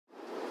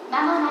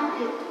I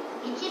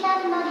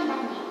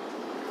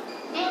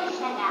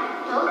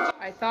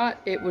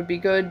thought it would be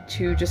good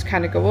to just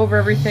kind of go over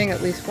everything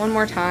at least one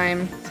more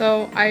time.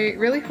 So I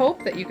really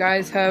hope that you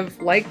guys have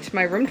liked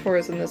my room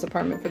tours in this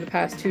apartment for the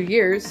past 2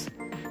 years.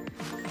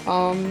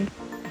 I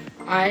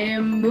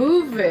am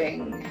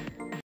moving.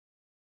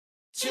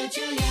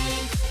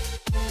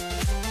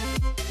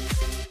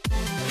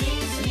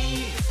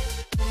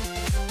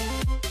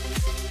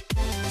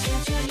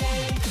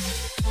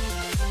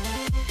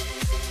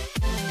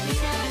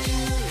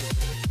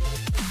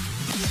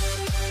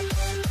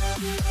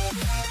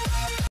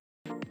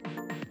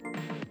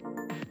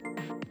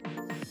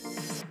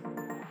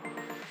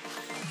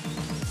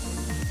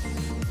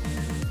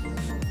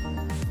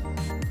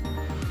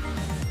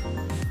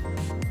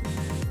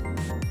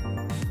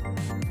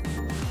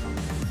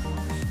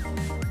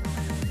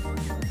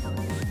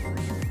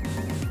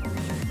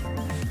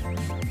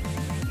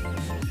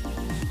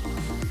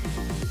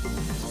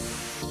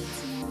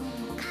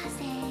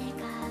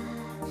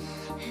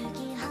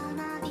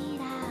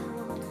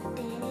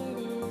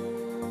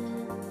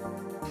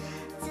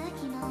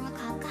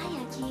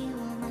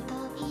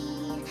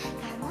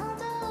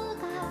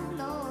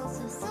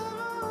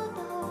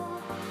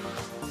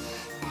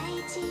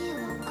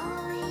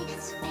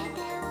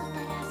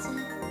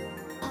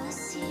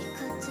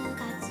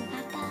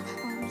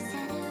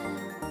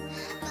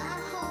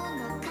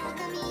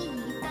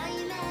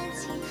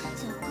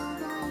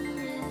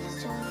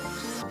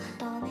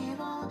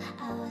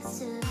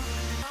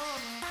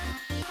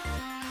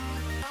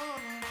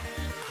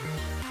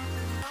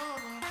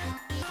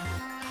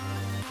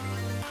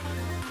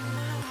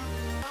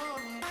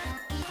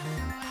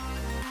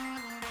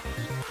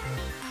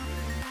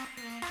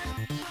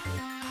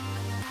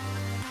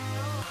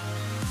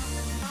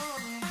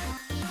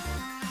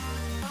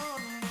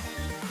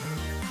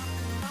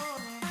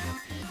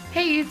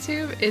 Hey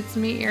YouTube, it's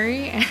me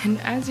Ari, and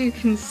as you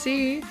can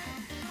see,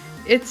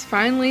 it's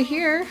finally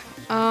here.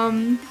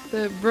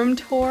 The room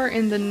tour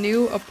in the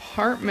new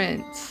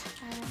apartment.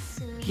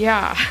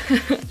 Yeah.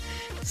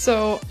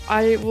 So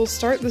I will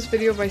start this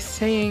video by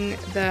saying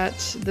that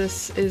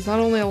this is not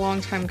only a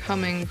long time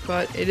coming,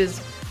 but it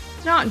is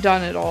not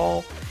done at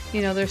all.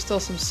 You know, there's still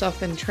some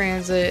stuff in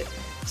transit,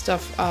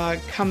 stuff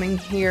coming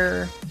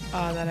here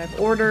that I've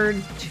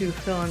ordered to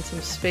fill in some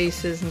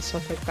spaces and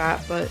stuff like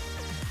that, but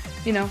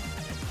you know,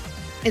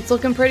 it's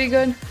looking pretty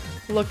good,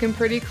 looking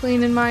pretty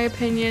clean in my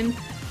opinion,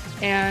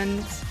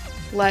 and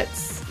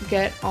let's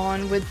get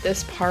on with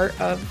this part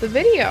of the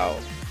video.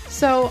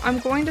 So I'm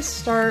going to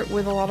start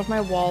with a lot of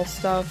my wall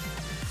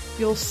stuff.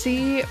 You'll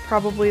see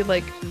probably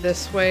like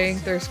this way,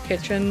 there's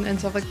kitchen and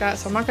stuff like that,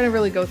 so I'm not going to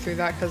really go through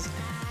that because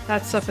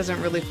that stuff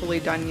isn't really fully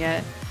done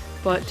yet.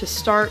 But to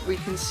start, we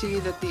can see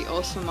that the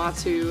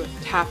Osamatsu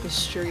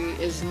tapestry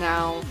is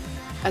now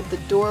at the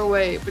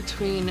doorway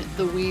between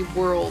the Wii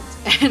world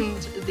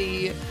and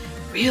the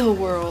real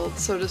world,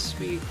 so to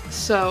speak.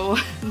 So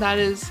that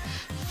is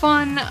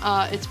fun.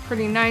 It's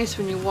pretty nice.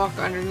 When you walk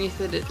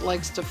underneath it, it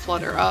likes to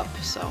flutter up,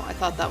 so I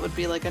thought that would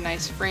be like a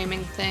nice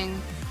framing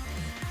thing.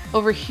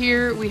 Over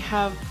here we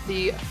have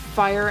the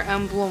Fire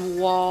Emblem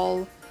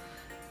wall.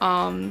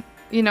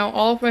 You know,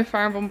 all of my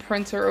Fire Emblem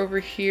prints are over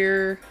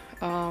here,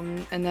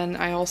 and then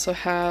I also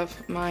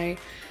have my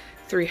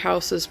Three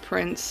Houses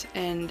prints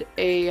and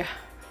a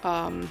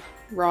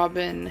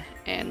Robin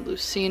and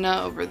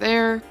Lucina over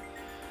there.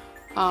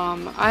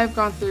 I've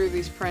gone through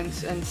these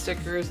prints and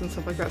stickers and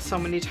stuff like that so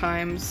many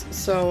times,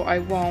 so I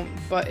won't,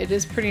 but it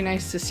is pretty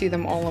nice to see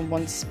them all in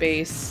one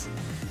space.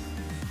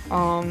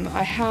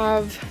 I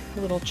have a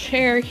little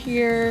chair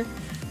here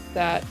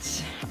that,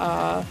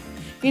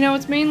 you know,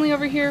 it's mainly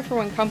over here for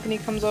when company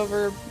comes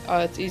over.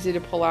 It's easy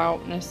to pull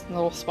out, nice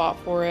little spot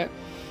for it.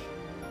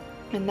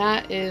 And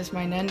that is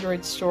my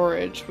Nendoroid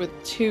storage with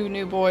 2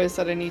 new boys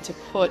that I need to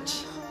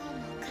put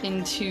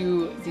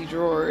into the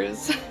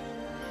drawers.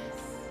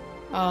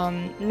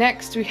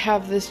 Next we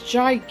have this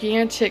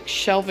gigantic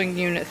shelving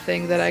unit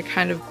thing that I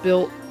kind of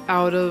built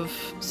out of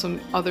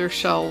some other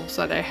shelves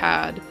that I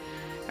had.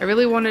 I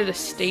really wanted a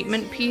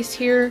statement piece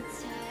here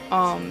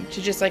to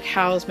just like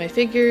house my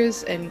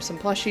figures and some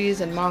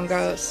plushies and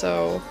manga,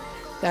 so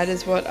that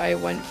is what I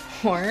went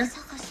for.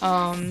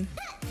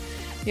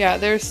 Yeah,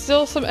 there's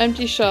still some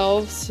empty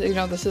shelves. You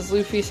know, this is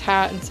Luffy's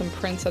hat and some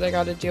prints that I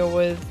got to deal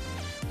with.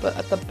 But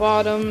at the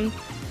bottom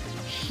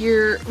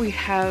here we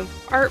have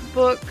art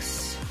books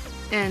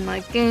and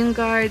like game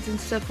guides and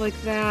stuff like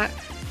that.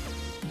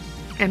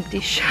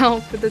 Empty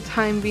shelf for the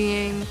time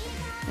being.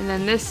 And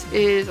then this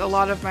is a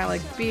lot of my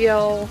like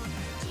BL.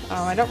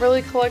 I don't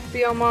really collect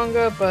BL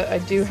manga, but I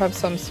do have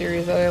some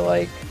series that I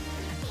like.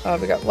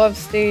 We got Love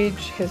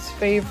Stage, his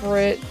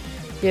favorite,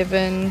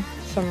 Given,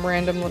 some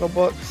random little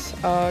books.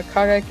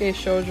 Kagake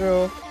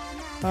Shoujo.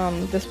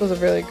 This was a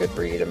really good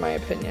read in my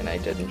opinion. I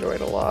did enjoy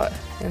it a lot.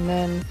 And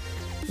then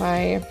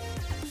my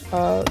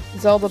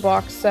Zelda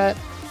box set.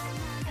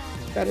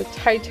 Got a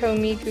Taito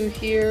Miku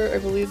here. I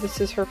believe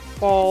this is her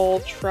fall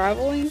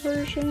traveling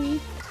version.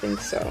 I think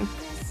so.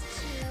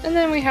 And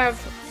then we have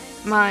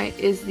my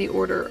Is the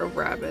Order of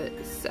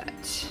Rabbit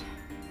set.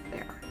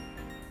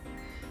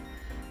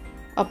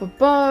 Up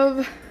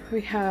above, we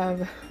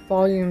have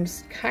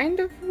volumes kind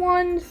of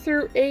 1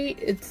 through 8.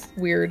 It's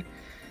weird.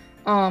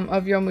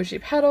 Of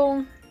Yomuji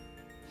Pedal.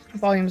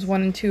 Volumes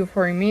 1 and 2 of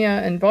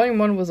Horimiya, and volume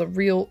 1 was a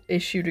real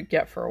issue to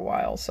get for a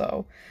while,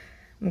 so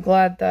I'm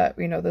glad that,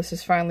 you know, this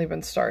has finally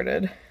been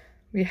started.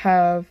 We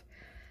have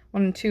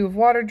 1 and 2 of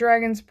Water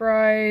Dragon's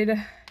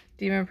Bride,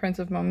 Demon Prince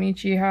of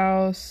Momichi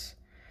House,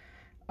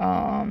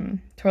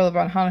 Toilet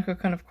Bon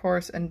Hanako-kun, of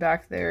course, and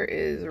back there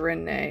is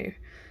Rinne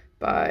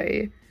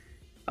by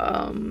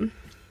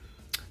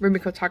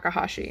Rumiko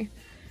Takahashi.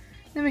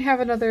 Then we have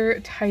another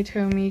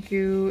Taito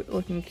Miku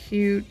looking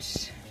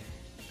cute.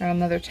 Got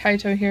another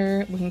Taito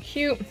here looking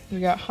cute. We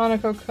got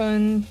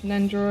Hanako-kun,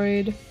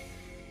 Nendroid,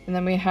 and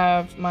then we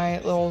have my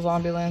little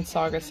Zombieland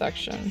Saga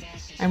section.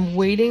 I'm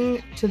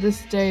waiting to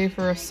this day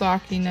for a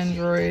Saki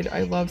Nendroid.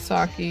 I love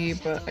Saki,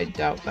 but I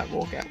doubt that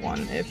we'll get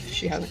one if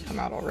she hasn't come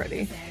out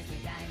already.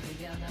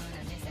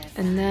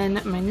 And then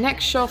my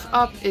next shelf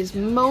up is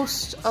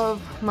most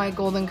of my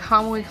Golden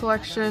Kamuy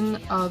collection.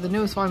 The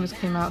newest volumes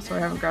came out, so I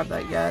haven't grabbed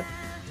that yet.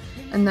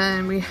 And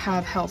then we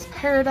have Hell's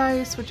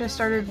Paradise, which I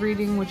started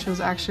reading, which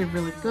was actually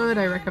really good.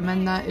 I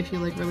recommend that if you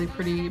like really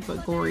pretty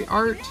but gory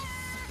art.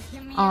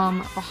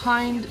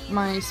 Behind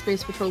my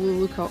Space Patrol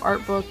Luluko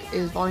art book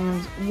is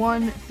volumes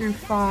 1 through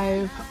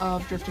 5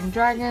 of Drifting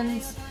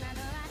Dragons,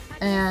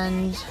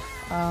 and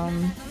a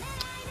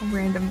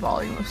random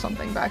volume of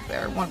something back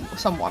there,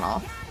 some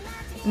one-off.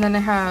 And then I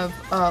have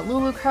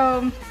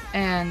Luluko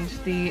and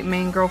the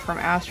main girl from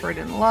Asteroid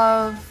in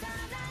Love.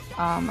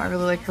 I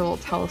really like her little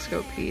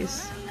telescope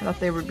piece. I thought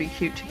they would be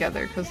cute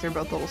together because they're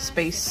both little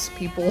space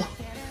people.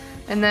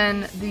 And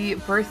then the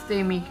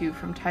Birthday Miku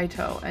from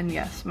Taito, and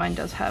yes, mine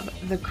does have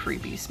the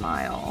creepy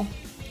smile.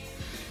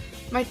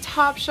 My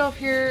top shelf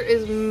here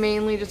is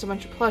mainly just a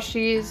bunch of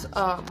plushies.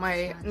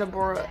 My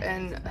Nobora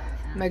and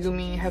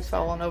Megumi have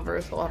fallen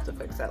over, so I'll have to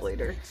fix that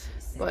later.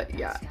 But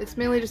yeah, it's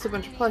mainly just a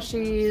bunch of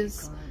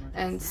plushies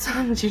and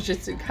some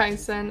Jujutsu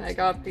Kaisen. I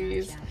got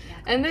these,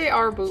 and they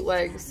are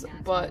bootlegs,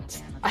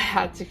 but I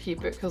had to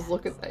keep it because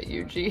look at that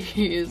Yuji.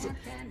 He is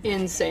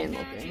insane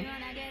looking.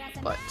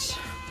 But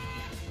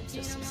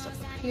just some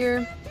stuff up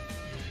here.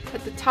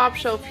 At the top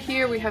shelf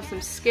here, we have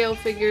some scale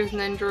figures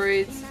and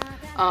Nendroids.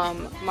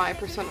 My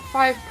Persona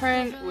 5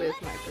 print with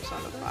my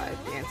Persona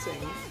 5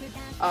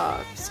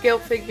 dancing scale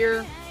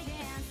figure.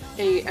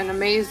 An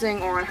amazing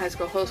Ouran High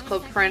School Host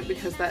Club print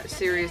because that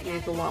series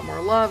needs a lot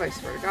more love, I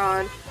swear to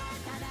God.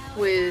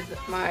 With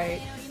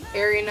my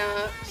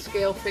Erina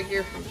scale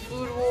figure from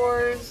Food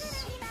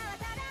Wars.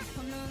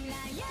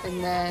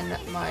 And then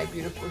my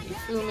beautiful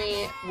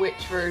Hifumi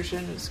Witch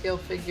version scale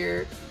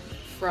figure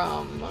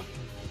from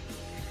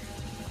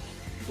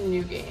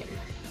New Game.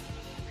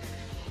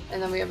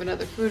 And then we have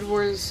another Food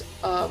Wars.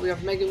 We have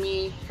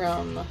Megumi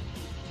from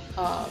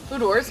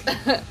Food Wars.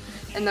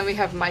 And then we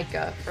have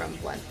Micah from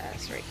Blend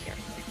S right here.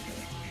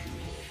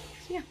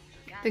 So yeah,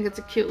 I think it's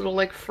a cute little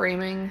like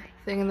framing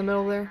thing in the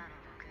middle there.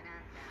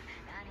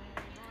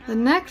 The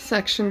next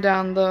section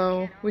down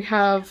though, we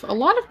have a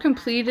lot of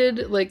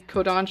completed like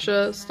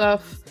Kodansha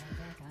stuff.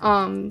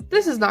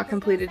 This is not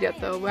completed yet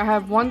though. I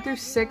have 1 through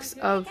 6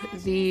 of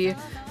the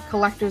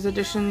collector's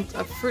editions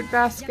of Fruit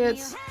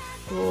Baskets,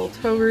 the little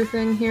Toru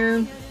thing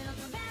here,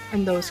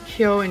 and those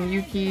Kyo and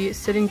Yuki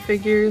sitting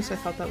figures. I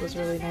thought that was a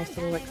really nice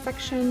little like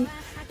section.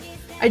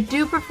 I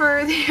do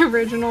prefer the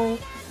original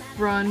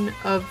run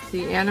of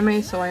the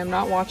anime, so I am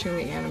not watching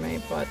the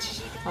anime,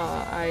 but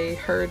I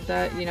heard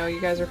that, you know, you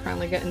guys are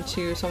finally getting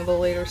to some of the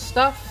later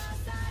stuff.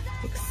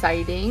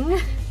 Exciting.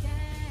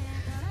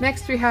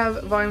 Next we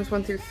have volumes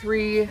 1 through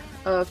 3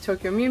 of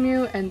Tokyo Mew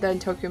Mew, and then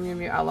Tokyo Mew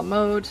Mew a la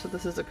mode, so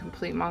this is a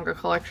complete manga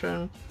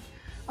collection.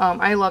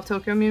 I love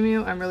Tokyo Mew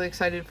Mew. I'm really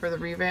excited for the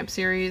revamp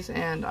series,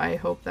 and I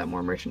hope that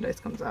more merchandise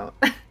comes out.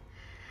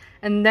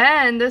 And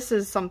then, this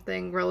is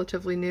something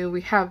relatively new. We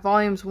have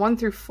volumes 1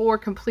 through 4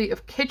 complete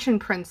of Kitchen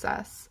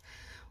Princess,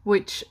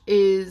 which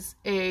is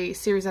a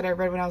series that I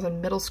read when I was in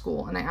middle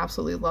school, and I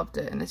absolutely loved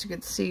it. And as you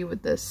can see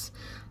with this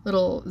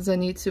little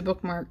Zenitsu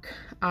bookmark,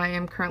 I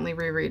am currently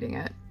rereading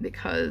it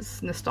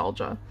because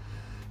nostalgia.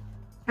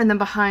 And then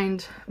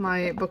behind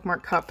my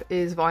bookmark cup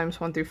is volumes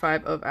 1 through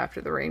 5 of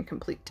After the Rain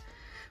complete,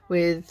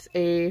 with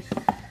a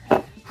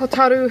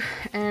Hotaru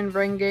and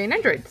Renge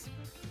Nendroids.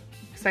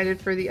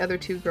 Excited for the other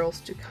 2 girls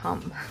to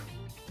come.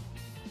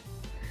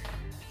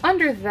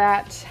 Under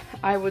that,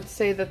 I would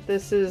say that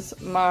this is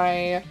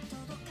my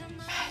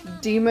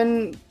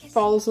Demon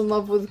Falls in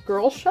Love with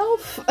Girl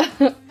shelf.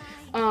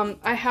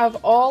 I have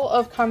all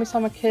of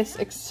Kami-sama Kiss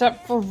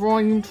except for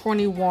volume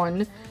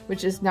 21,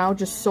 which is now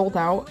just sold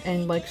out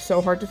and like so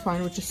hard to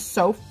find, which is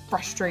so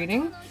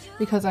frustrating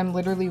because I'm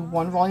literally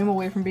 1 volume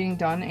away from being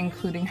done,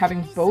 including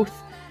having both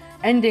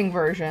ending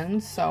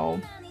versions, so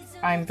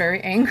I'm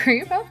very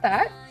angry about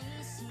that.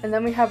 And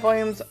then we have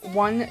volumes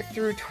 1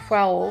 through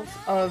 12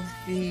 of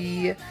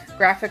the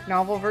graphic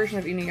novel version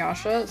of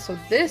Inuyasha. So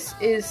this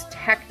is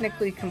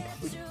technically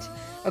complete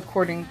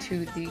according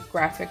to the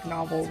graphic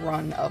novel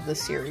run of the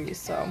series.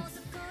 So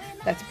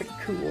that's pretty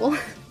cool.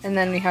 And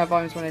then we have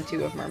volumes 1 and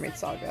 2 of Mermaid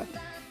Saga.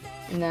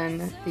 And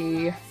then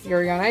the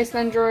Yuri on Ice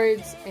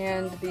Androids,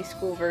 and the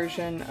school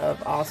version of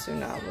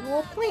Asuna, the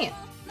little plant.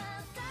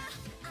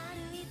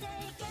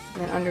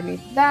 And then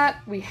underneath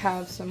that, we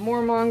have some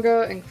more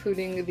manga,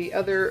 including the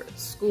other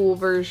school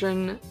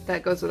version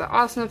that goes with the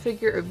Asuna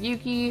figure of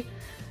Yuki.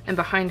 And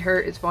behind her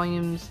is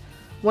volumes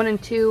 1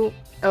 and 2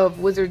 of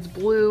Wizard's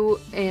Blue,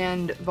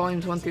 and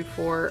volumes 1 through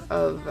 4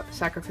 of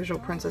Sacrificial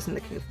Princess and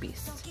the King of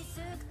Beasts.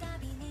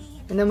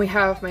 And then we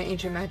have my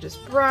Ancient Magus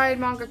Bride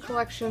manga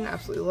collection.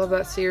 Absolutely love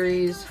that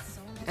series.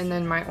 And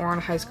then my Ouran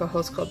High School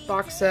Host Club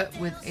box set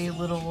with a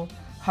little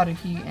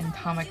Haruhi and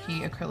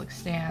Tamaki acrylic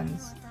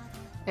stands.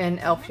 And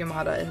Elf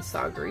Yamada and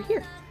Saguri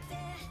here.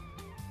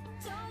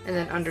 And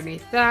then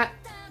underneath that,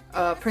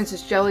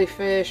 Princess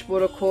Jellyfish,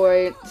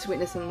 Wodokoi,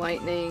 Sweetness and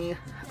Lightning,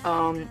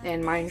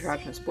 and My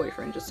Androgynous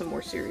Boyfriend, just some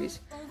more series.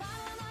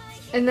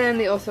 And then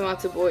the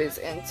Osomatsu Boys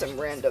and some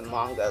random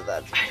manga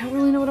that I don't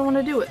really know what I want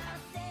to do with.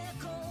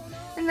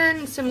 And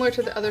then, similar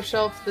to the other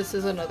shelf, this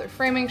is another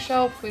framing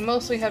shelf. We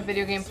mostly have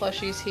video game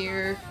plushies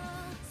here.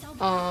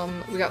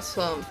 We got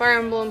some Fire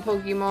Emblem,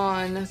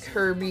 Pokemon,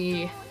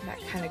 Kirby, that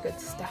kind of good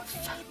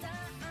stuff.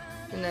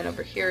 And then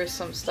over here is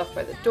some stuff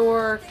by the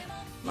door.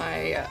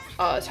 My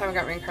Time I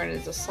Got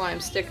Reincarnated is a slime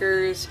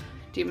stickers,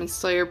 Demon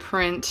Slayer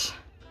print,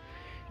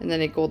 and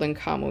then a Golden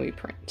Kamui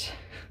print.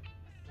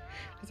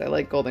 Because I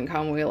like Golden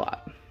Kamui a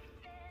lot.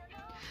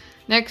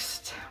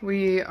 Next,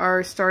 we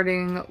are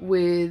starting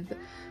with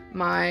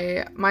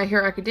my My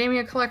Hero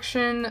Academia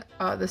collection.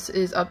 This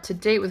is up to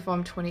date with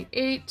volume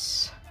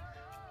 28.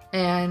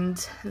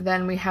 And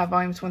then we have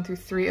volumes 1 through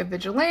 3 of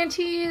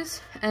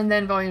Vigilantes, and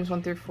then volumes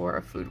 1 through 4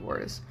 of Food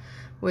Wars,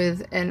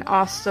 with an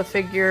Asta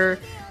figure,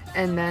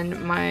 and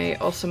then my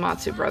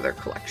Osomatsu Brother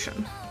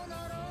collection.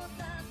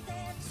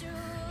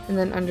 And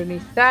then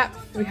underneath that,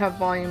 we have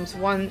volumes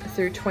 1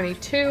 through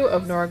 22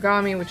 of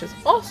Noragami, which is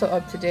also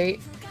up to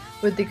date,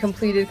 with the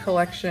completed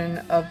collection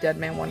of Dead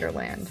Man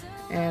Wonderland.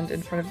 And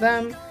in front of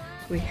them,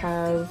 we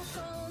have,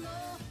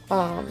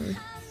 oh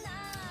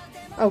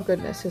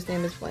goodness, his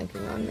name is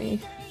blanking on me.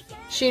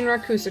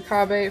 Shinra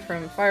Kusakabe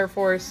from Fire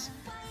Force,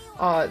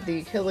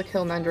 the Kill la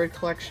Kill Nendoroid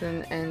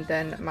collection, and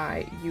then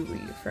my Yui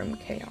from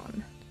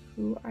K-On!,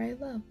 who I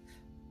love.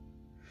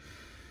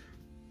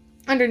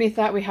 Underneath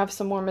that, we have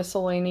some more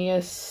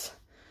miscellaneous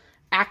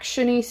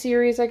action-y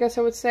series, I guess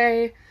I would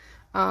say.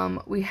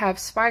 We have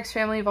Spy X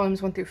Family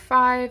volumes 1 through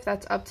 5,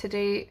 that's up to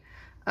date.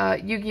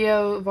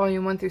 Yu-Gi-Oh!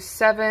 Volume 1 through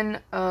 7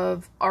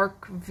 of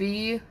Arc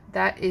V,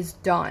 that is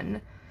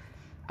done.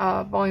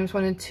 Volumes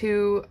 1 and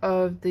 2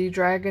 of the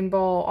Dragon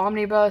Ball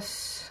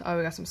Omnibus.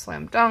 We got some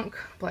Slam Dunk,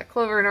 Black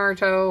Clover,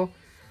 Naruto.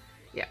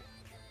 Yeah,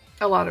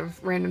 a lot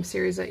of random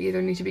series that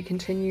either need to be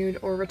continued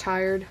or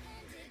retired.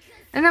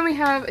 And then we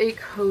have a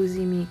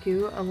Cozy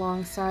Miku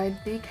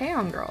alongside the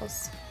K-On!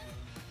 Girls.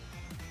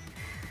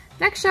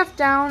 Next shelf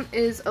down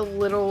is a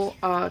little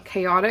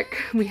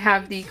chaotic. We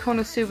have the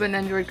Konosuba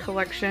Nendoroid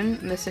collection,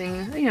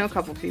 missing, you know, a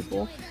couple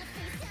people.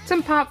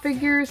 Some pop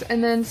figures,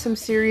 and then some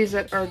series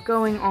that are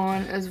going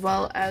on, as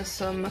well as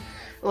some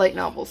light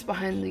novels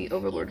behind the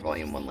Overlord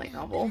Volume 1 light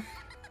novel.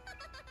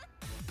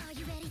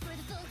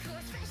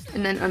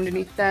 And then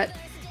underneath that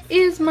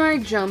is my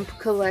Jump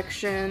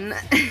collection.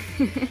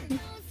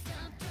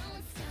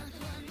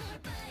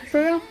 So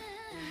yeah,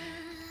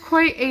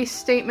 quite a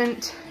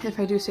statement, if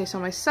I do say so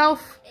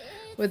myself,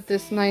 with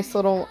this nice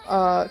little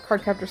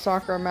Cardcaptor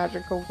Sakura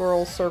Magical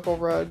Girl circle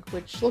rug,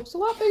 which looks a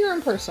lot bigger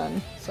in person,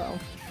 so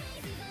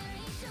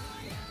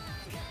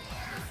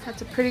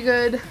that's a pretty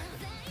good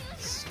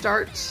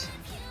start,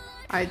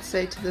 I'd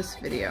say, to this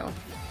video.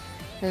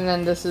 And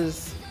then this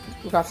is,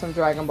 we've got some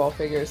Dragon Ball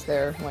figures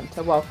there, went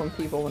to welcome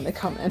people when they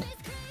come in.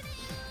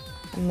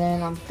 And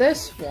then on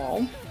this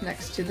wall,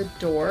 next to the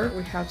door,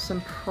 we have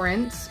some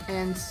prints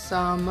and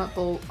some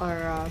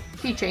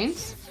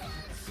keychains.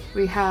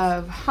 We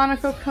have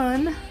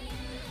Hanako-kun,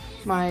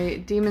 my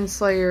Demon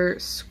Slayer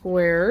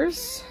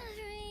squares,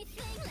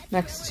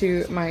 next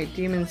to my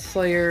Demon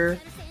Slayer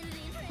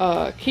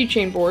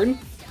keychain board.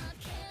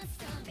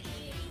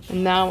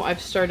 And now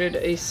I've started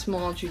a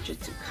small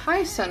Jujutsu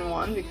Kaisen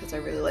one because I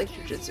really like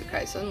Jujutsu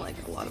Kaisen, like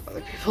a lot of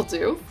other people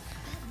do.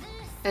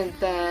 And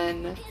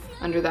then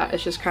under that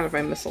is just kind of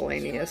my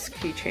miscellaneous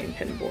keychain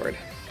pin board.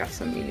 Got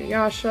some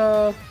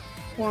Inuyasha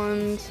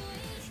ones,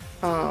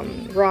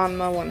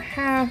 Ranma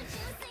 1/2,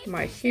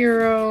 My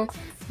Hero,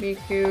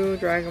 Miku,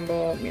 Dragon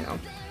Ball, you know,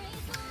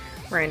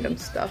 random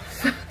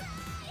stuff.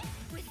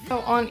 So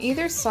on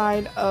either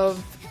side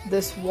of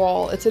this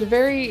wall, it's a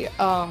very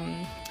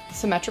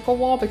symmetrical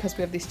wall because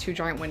we have these two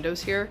giant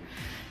windows here.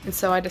 And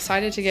so I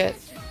decided to get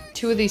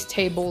 2 of these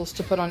tables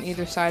to put on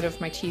either side of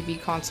my TV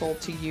console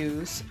to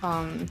use.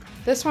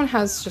 This one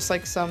has just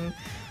like some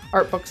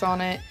art books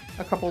on it,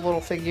 a couple little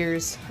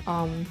figures.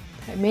 I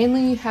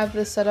mainly have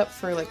this set up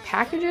for like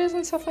packages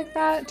and stuff like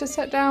that to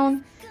set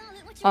down.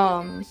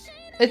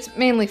 It's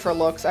mainly for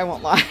looks, I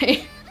won't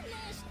lie.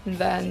 And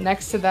then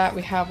next to that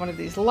we have one of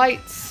these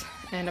lights,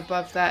 and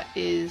above that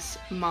is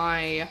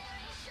my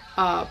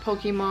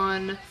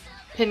Pokemon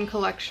pin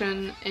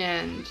collection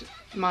and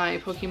my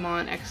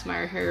Pokemon X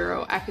My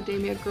Hero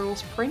Academia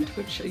Girls print,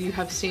 which you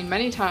have seen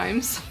many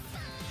times.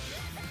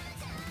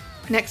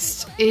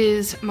 Next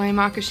is my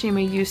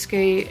Makishima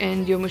Yusuke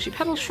and Yomushi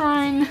Petal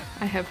Shrine.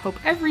 I have hope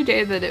every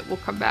day that it will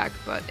come back,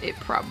 but it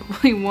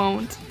probably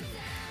won't.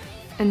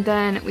 And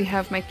then we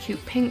have my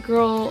cute pink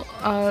girl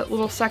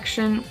little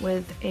section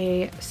with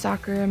a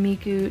Sakura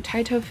Miku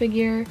Taito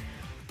figure,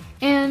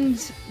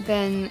 and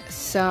then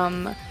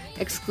some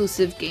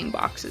exclusive game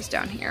boxes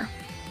down here.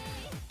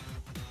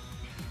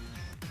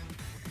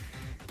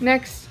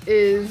 Next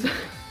is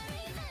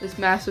this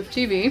massive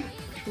TV,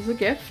 which was a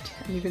gift,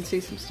 and you can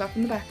see some stuff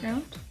in the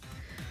background.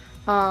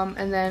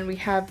 And then we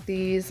have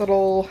these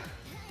little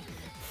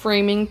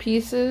framing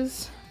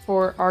pieces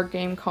for our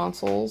game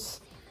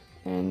consoles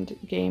and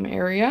game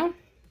area.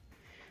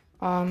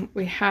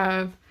 We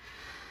have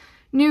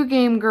new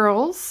game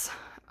girls.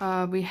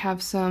 We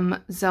have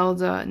some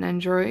Zelda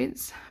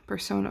Nendroids,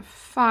 Persona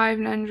 5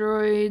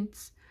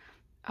 Nendroids,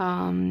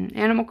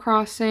 Animal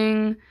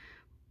Crossing,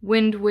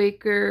 Wind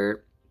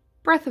Waker,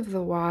 Breath of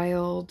the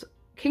Wild,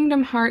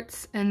 Kingdom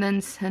Hearts, and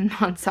then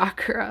Senmon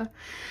Sakura,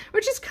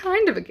 which is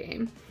kind of a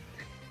game.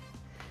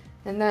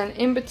 And then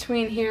in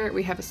between here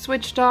we have a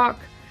Switch dock.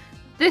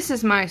 This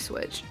is my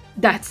Switch.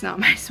 That's not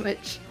my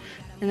Switch.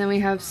 And then we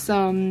have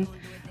some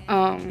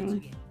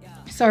Sarazanmai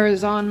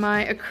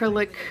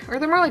acrylic, or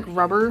they're more like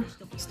rubber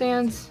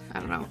stands. I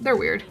don't know, they're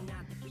weird.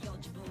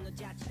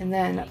 And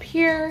then up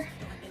here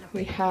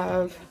we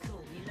have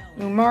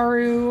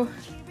Umaru,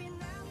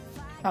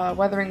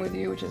 Weathering With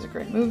You, which is a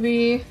great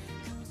movie.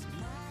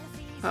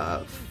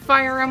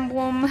 Fire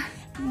Emblem,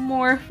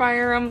 more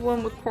Fire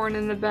Emblem with corn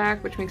in the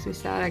back, which makes me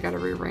sad. I gotta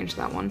rearrange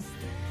that one.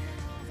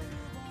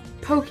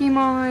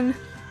 Pokemon,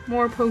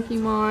 more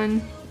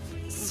Pokemon.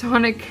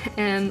 Sonic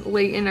and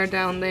Layton are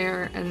down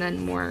there, and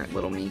then more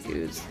little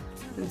Mikus.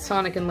 And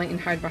Sonic and Layton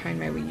hide behind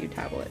my Wii U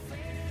tablet,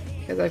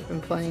 because I've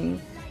been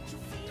playing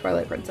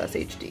Twilight Princess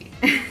HD.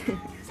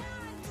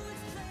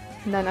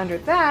 And then under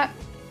that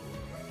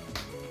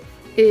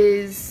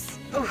is,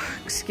 oh,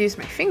 excuse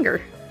my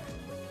finger,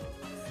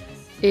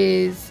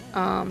 is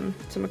some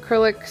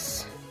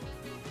acrylics,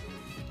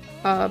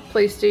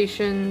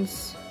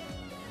 PlayStations,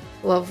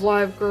 Love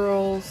Live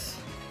Girls,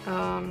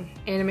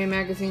 anime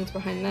magazines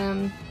behind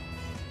them,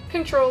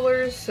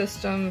 controllers,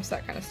 systems,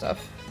 that kind of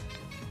stuff.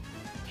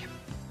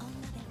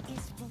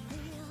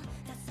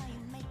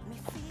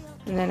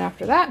 And then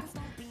after that,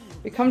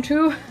 we come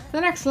to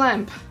the next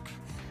lamp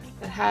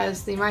that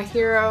has the My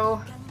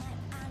Hero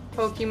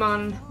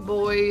Pokemon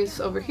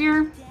boys over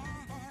here.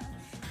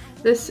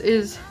 This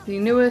is the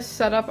newest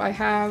setup I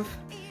have.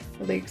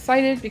 Really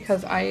excited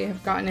because I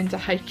have gotten into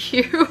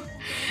Haikyuu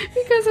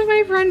because of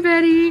my friend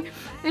Betty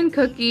and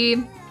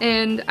Cookie,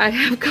 and I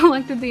have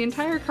collected the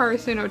entire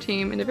Karasuno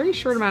team in a very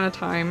short amount of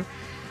time.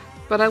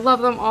 But I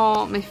love them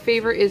all. My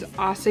favorite is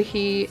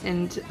Asahi,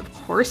 and of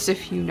course,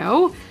 if you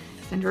know,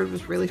 Zendroid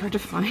was really hard to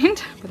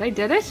find, but I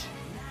did it.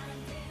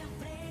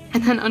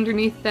 And then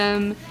underneath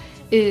them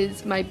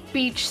is my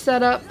beach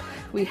setup.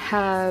 We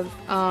have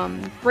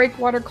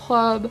Breakwater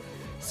Club,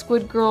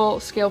 Squid Girl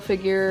scale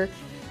figure,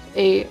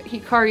 a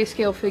Hikari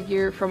scale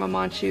figure from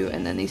Amanchu,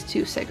 and then these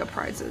two Sega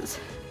prizes.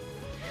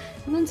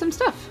 And then some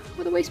stuff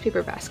with a waste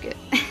paper basket.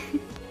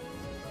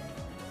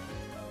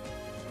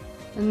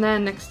 And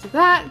then next to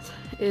that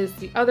is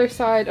the other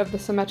side of the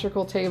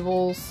symmetrical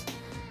tables,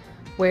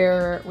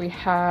 where we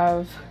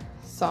have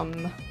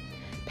some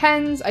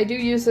pens. I do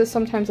use this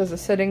sometimes as a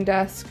sitting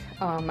desk.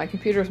 My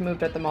computer's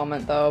moved at the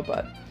moment though,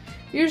 but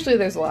usually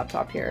there's a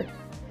laptop here.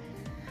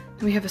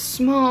 We have a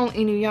small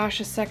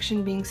Inuyasha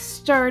section being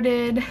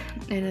started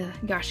in a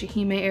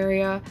Gashihime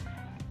area.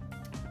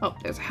 Oh,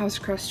 there's a house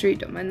across the street,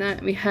 don't mind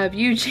that. We have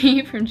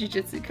Yuji from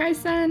Jujutsu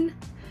Kaisen.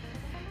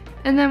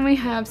 And then we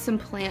have some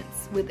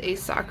plants with a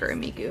Sakura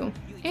Miku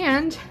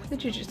and the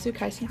Jujutsu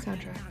Kaisen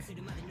soundtrack.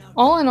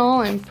 All in all,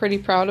 I'm pretty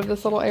proud of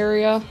this little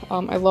area.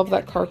 I love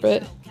that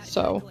carpet,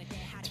 so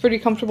it's pretty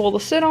comfortable to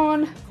sit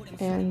on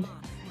and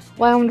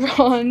lounge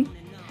on.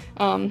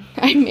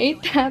 I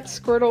made that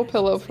Squirtle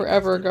pillow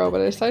forever ago,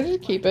 but I decided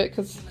to keep it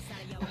because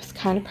I was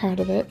kind of proud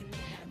of it.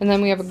 And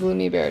then we have a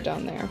Gloomy Bear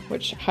down there,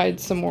 which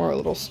hides some more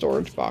little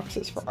storage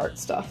boxes for art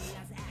stuff.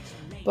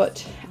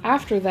 But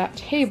after that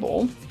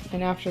table,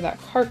 and after that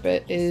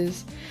carpet,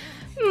 is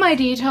my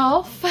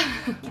Detolf.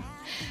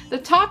 The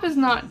top is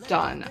not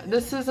done.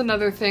 This is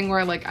another thing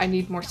where like I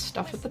need more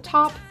stuff at the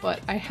top,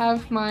 but I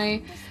have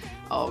my,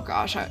 oh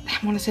gosh, I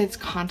want to say it's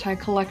Kantai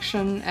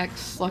Collection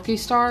X Lucky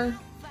Star,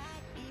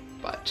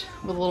 but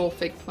with a little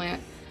fake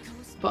plant.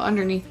 But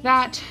underneath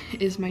that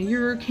is my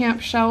Eurocamp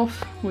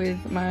shelf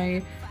with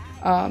my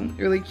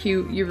really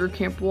cute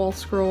Eurocamp wall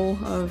scroll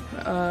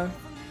of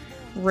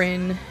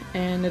Rin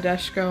and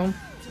Nadeshiko.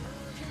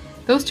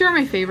 Those two are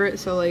my favorite,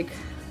 so like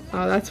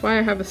that's why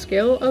I have a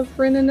scale of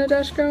Rin and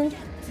Nadeshiko.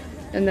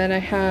 And then I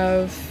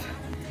have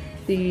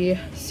the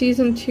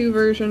season 2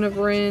 version of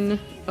Rin,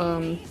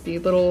 the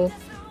little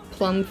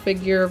plum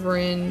figure of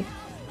Rin,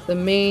 the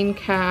main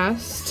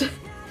cast,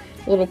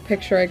 little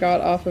picture I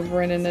got off of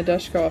Rin and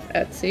Nadeshiko off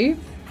Etsy,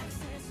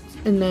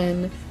 and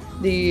then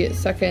the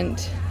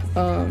second,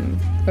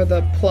 or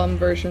the plum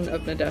version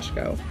of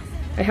Nadeshiko.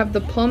 I have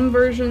the plum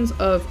versions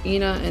of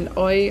Ina and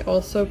Oi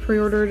also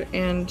pre-ordered,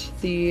 and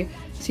the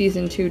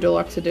Season 2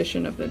 Deluxe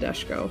Edition of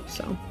Nadeshiko,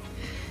 so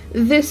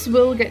this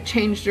will get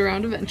changed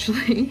around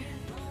eventually.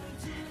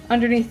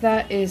 Underneath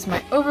that is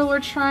my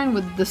Overlord Shrine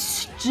with the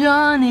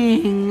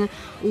stunning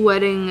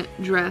wedding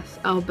dress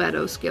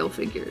Albedo scale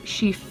figure.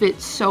 She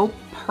fits so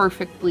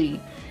perfectly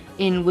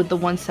in with the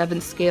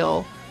 1/7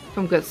 scale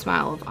from Good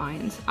Smile of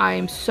Ainz. I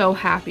am so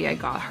happy I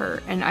got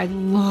her, and I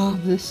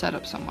love this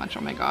setup so much.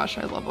 Oh my gosh,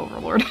 I love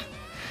Overlord.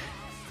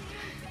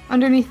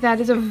 Underneath that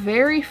is a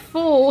very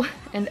full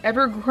and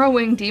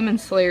ever-growing Demon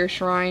Slayer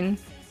shrine.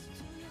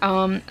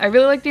 I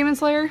really like Demon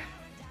Slayer.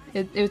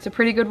 It's a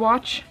pretty good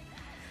watch.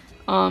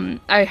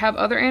 I have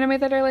other anime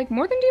that I like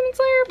more than Demon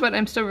Slayer, but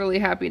I'm still really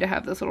happy to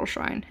have this little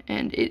shrine,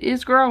 and it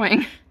is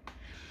growing.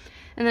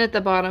 And then at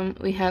the bottom,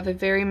 we have a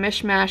very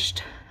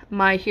mishmashed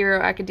My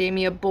Hero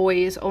Academia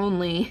boys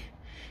only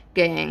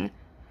gang.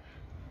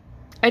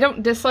 I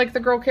don't dislike the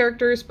girl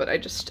characters, but I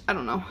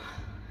don't know.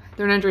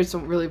 Their androids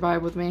don't really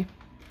vibe with me.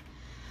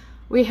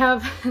 We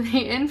have the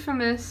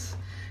infamous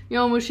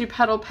Yomushi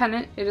Petal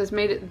Pennant. It has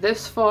made it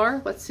this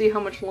far. Let's see how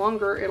much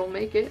longer it'll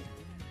make it.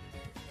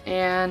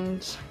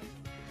 And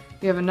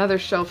we have another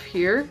shelf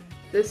here.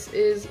 This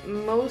is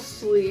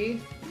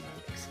mostly,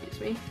 excuse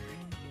me,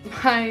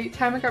 my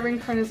Tamagotchi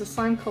Reincarnated as a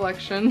Slime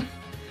collection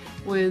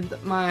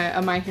with my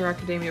My Hero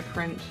Academia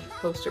print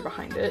poster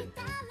behind it.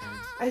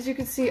 As you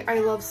can see, I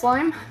love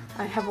slime.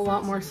 I have a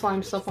lot more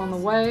slime stuff on the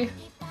way,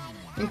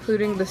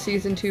 including the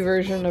Season 2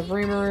 version of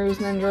Rimaru's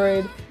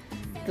Nendroid,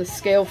 the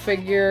scale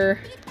figure.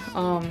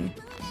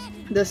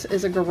 This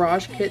is a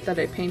garage kit that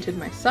I painted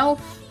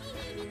myself.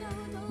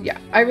 Yeah,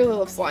 I really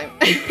love slime.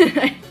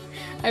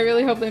 I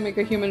really hope they make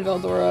a human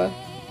Veldora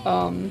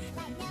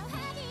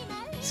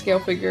scale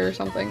figure or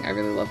something. I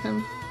really love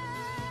him.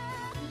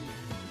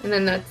 And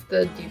then that's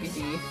the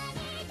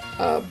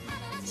DVD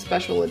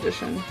special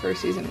edition for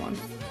Season 1.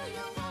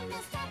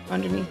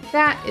 Underneath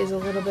that is a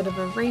little bit of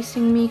a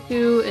racing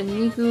Miku and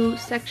Miku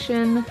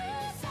section.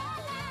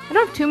 I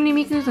don't have too many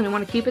Mikus and I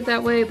want to keep it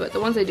that way, but the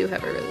ones I do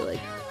have I really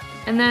like.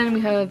 And then we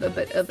have a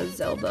bit of a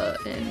Zelda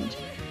and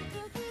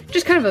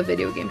just kind of a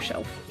video game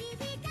shelf.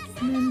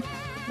 And then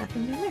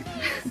nothing in there.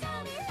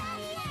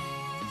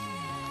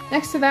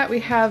 Next to that we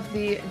have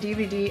the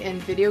DVD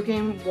and video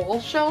game wall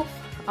shelf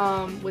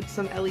with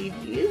some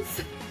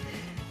LEDs.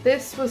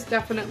 This was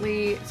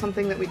definitely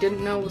something that we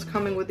didn't know was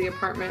coming with the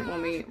apartment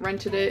when we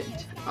rented it.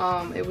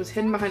 It was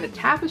hidden behind a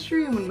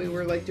tapestry when we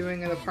were like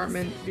doing an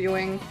apartment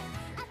viewing.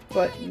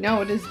 But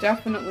no, it has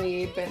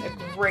definitely been a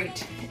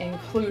great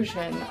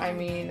inclusion. I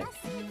mean,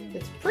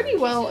 it's pretty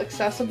well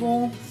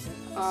accessible.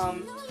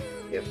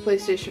 We have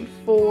PlayStation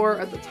 4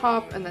 at the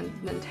top, and then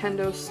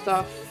Nintendo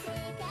stuff,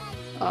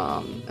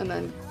 and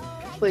then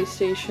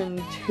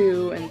PlayStation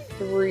 2 and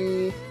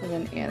 3, and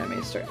then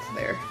anime starts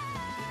there.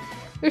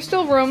 There's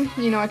still room,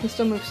 you know, I can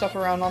still move stuff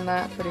around on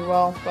that pretty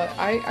well, but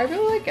I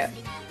really like it.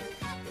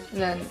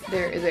 And then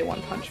there is a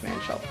One Punch Man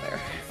shelf there.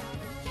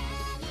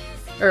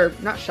 Or,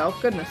 not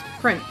shelf, goodness,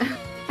 print.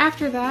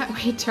 After that,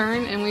 we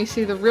turn and we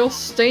see the real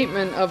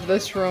statement of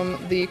this room,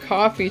 the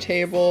coffee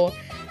table,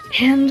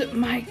 and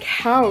my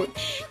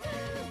couch.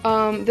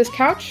 This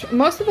couch,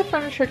 most of the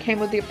furniture came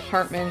with the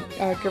apartment,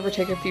 give or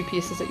take a few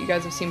pieces that you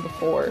guys have seen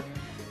before.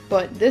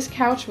 But this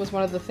couch was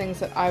one of the things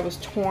that I was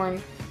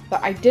torn,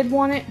 that I did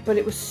want it, but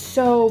it was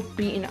so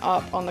beaten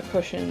up on the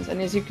cushions.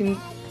 And as you can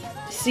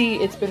see,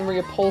 it's been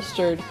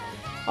reupholstered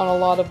on a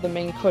lot of the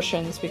main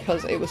cushions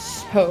because it was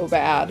so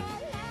bad.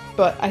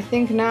 But I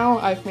think now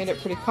I've made it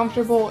pretty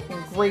comfortable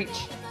and great.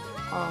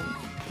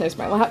 There's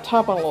my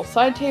laptop on a little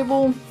side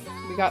table.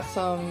 We got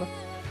some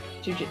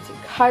Jujutsu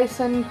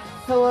Kaisen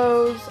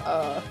pillows,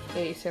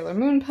 a Sailor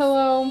Moon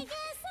pillow,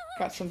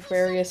 got some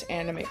various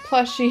anime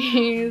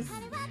plushies,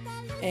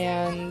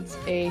 and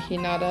a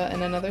Hinata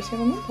and another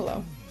Sailor Moon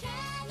pillow.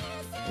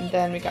 And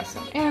then we got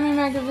some anime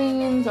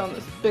magazines on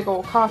this big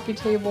old coffee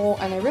table,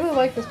 and I really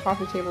like this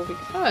coffee table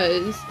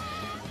because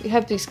we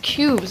have these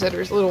cubes that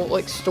are little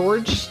like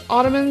storage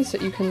ottomans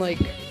that you can like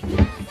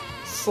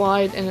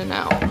slide in and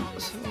out.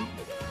 So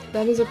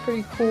that is a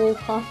pretty cool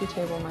coffee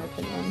table in my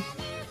opinion.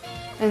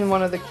 And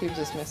one of the cubes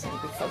is missing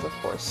because of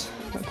course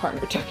my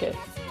partner took it.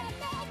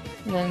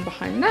 And then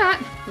behind that,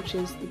 which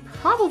is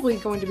probably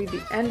going to be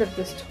the end of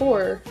this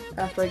tour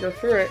after I go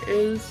through it,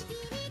 is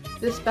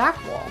this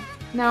back wall.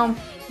 Now,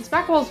 this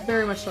back wall is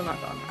very much still not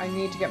done. I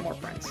need to get more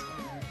prints.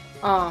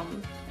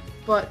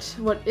 But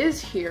what is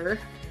here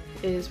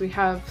is we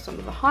have some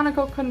of the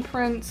Hanako-kun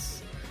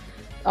prints,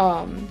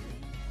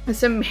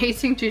 this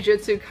amazing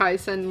Jujutsu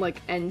Kaisen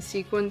like end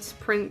sequence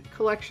print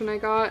collection I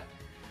got.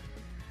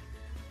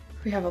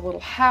 We have a little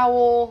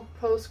Howl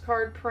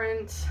postcard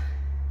print.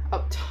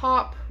 Up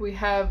top we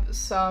have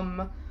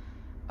some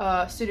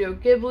Studio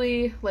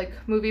Ghibli like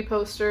movie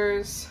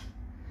posters.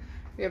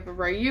 We have a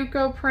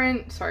Ryuko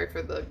print, sorry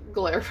for the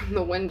glare from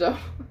the window.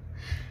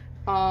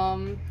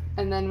 And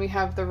then we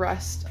have the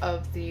rest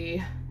of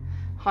the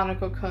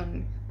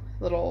Hanako-kun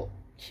little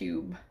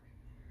cube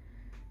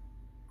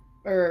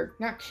or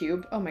not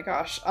cube, oh my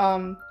gosh,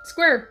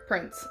 square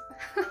prints.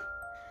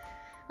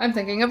 I'm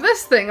thinking of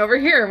this thing over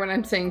here when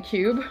I'm saying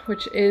cube,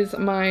 which is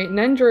my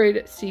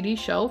Nendroid CD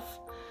shelf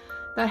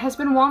that has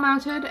been wall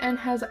mounted and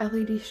has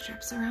LED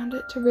strips around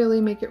it to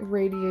really make it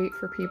radiate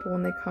for people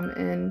when they come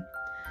in.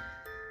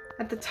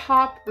 At the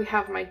top, we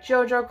have my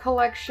JoJo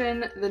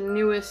collection, the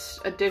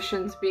newest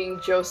additions being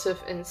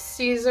Joseph and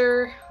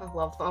Caesar. I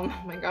love them,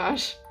 oh my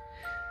gosh.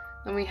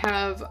 Then we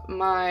have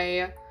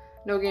my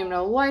No Game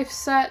No Life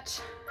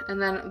set,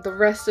 and then the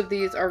rest of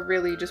these are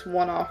really just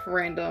one-off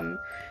random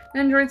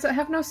Nendroids that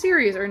have no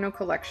series or no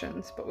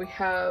collections. But we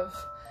have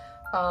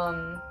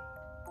a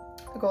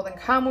Golden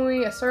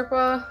Kamui,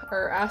 Acerpa,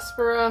 or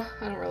Aspera,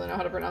 I don't really know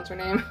how to pronounce her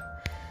name.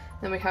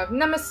 Then we have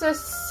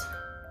Nemesis,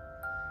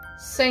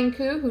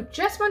 Senku, who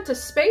just went to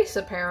space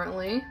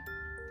apparently,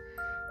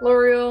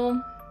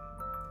 L'Oreal,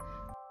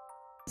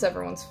 it's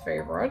everyone's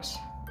favorite,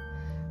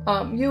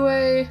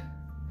 Yue,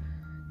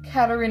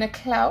 Katarina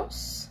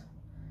Klaus,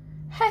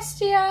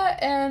 Hestia,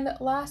 and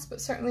last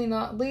but certainly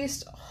not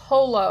least,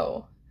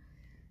 Holo.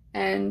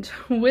 And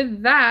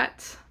with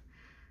that,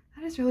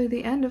 that is really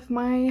the end of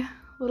my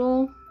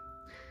little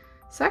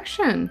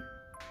section.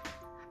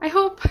 I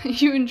hope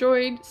you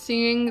enjoyed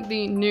seeing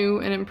the new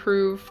and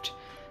improved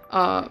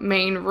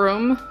main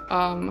room.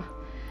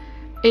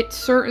 It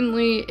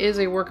certainly is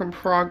a work in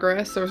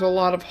progress. There's a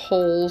lot of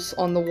holes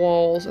on the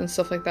walls and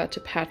stuff like that to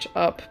patch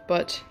up,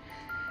 but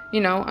you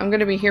know, I'm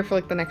gonna be here for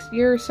like the next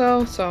year or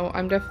so, so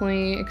I'm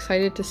definitely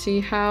excited to see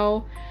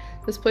how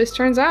this place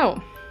turns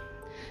out.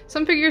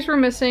 Some figures were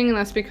missing, and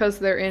that's because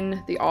they're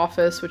in the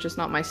office, which is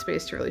not my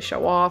space to really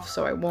show off,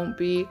 so I won't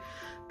be.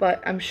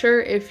 But I'm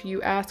sure if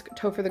you ask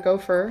Topher the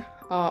Gopher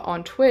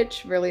on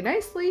Twitch really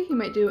nicely, he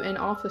might do an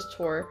office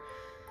tour.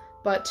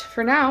 But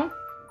for now,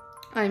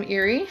 I'm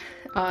Eerie.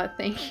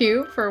 Thank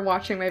you for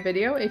watching my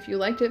video. If you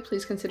liked it,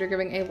 please consider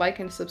giving a like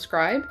and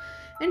subscribe,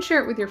 and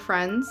share it with your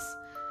friends.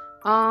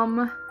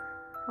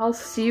 I'll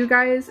see you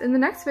guys in the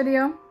next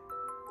video.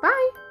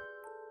 Bye!